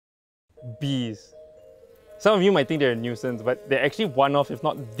Bees. Some of you might think they're a nuisance, but they're actually one of, if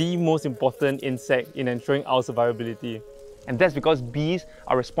not the most important insect in ensuring our survivability. And that's because bees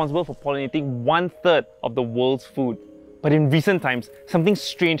are responsible for pollinating 1/3 of the world's food. But in recent times, something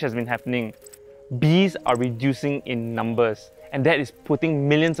strange has been happening. Bees are reducing in numbers, and that is putting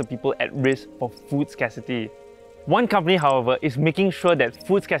millions of people at risk for food scarcity. One company, however, is making sure that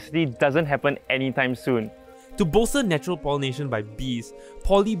food scarcity doesn't happen anytime soon. To bolster natural pollination by bees,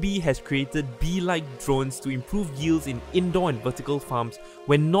 Polybee has created bee-like drones to improve yields in indoor and vertical farms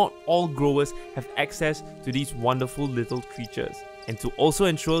where not all growers have access to these wonderful little creatures, and to also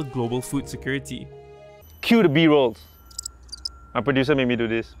ensure global food security. Cue the B-rolls. My producer made me do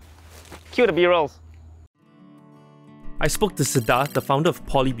this. Cue the B-rolls. I spoke to Siddharth, the founder of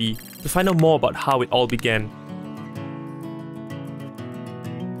Polybee, to find out more about how it all began.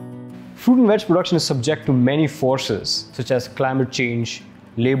 Fruit and veg production is subject to many forces, such as climate change,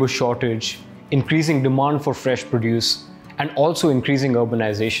 labor shortage, increasing demand for fresh produce, and also increasing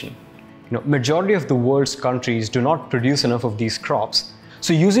urbanization. Majority of the world's countries do not produce enough of these crops.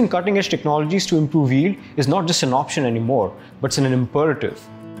 So using cutting-edge technologies to improve yield is not just an option anymore, but it's an imperative.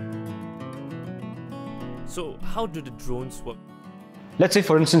 So how do the drones work? Let's say,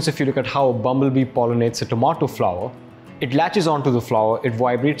 for instance, if you look at how a bumblebee pollinates a tomato flower, it latches onto the flower, it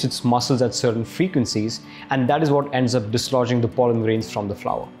vibrates its muscles at certain frequencies, and that is what ends up dislodging the pollen grains from the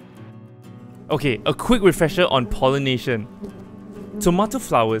flower. Okay, a quick refresher on pollination. Tomato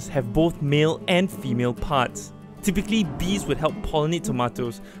flowers have both male and female parts. Typically, bees would help pollinate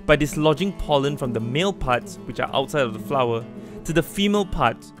tomatoes by dislodging pollen from the male parts, which are outside of the flower, to the female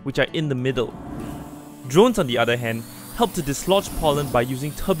parts, which are in the middle. Drones, on the other hand, help to dislodge pollen by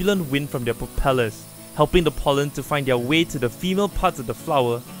using turbulent wind from their propellers, helping the pollen to find their way to the female parts of the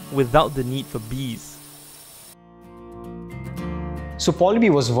flower without the need for bees. So Polybee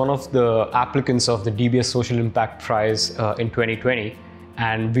was one of the applicants of the DBS Social Impact Prize in 2020,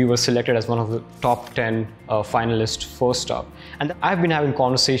 and we were selected as one of the top 10 finalists first up. And I've been having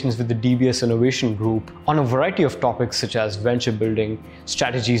conversations with the DBS Innovation Group on a variety of topics such as venture building,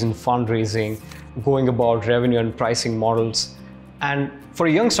 strategies in fundraising, going about revenue and pricing models. And for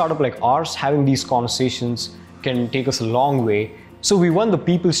a young startup like ours, having these conversations can take us a long way. So we won the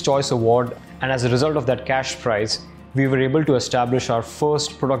People's Choice Award, and as a result of that cash prize, we were able to establish our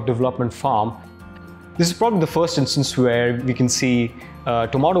first product development farm. This is probably the first instance where we can see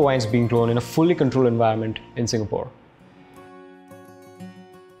tomato vines being grown in a fully controlled environment in Singapore.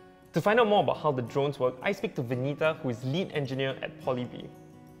 To find out more about how the drones work, I speak to Vinita, who is lead engineer at Polybee.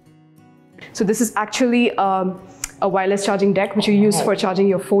 So this is actually a wireless charging deck, which you use for charging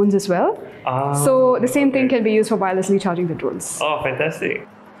your phones as well. So the same thing can be used for wirelessly charging the drones. Oh, fantastic.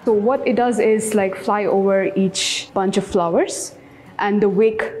 So what it does is like fly over each bunch of flowers, and the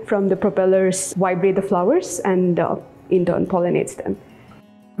wick from the propellers vibrate the flowers and in turn pollinates them.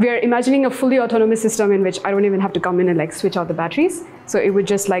 We are imagining a fully autonomous system in which I don't even have to come in and like switch out the batteries. So it would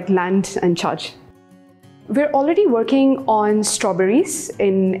just like land and charge. We're already working on strawberries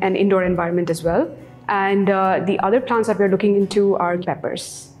in an indoor environment as well. And the other plants that we're looking into are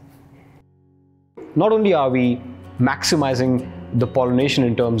peppers. Not only are we maximizing the pollination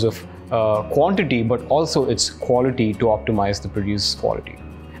in terms of quantity, but also its quality to optimize the produce quality.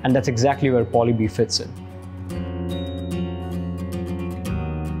 And that's exactly where Polybee fits in.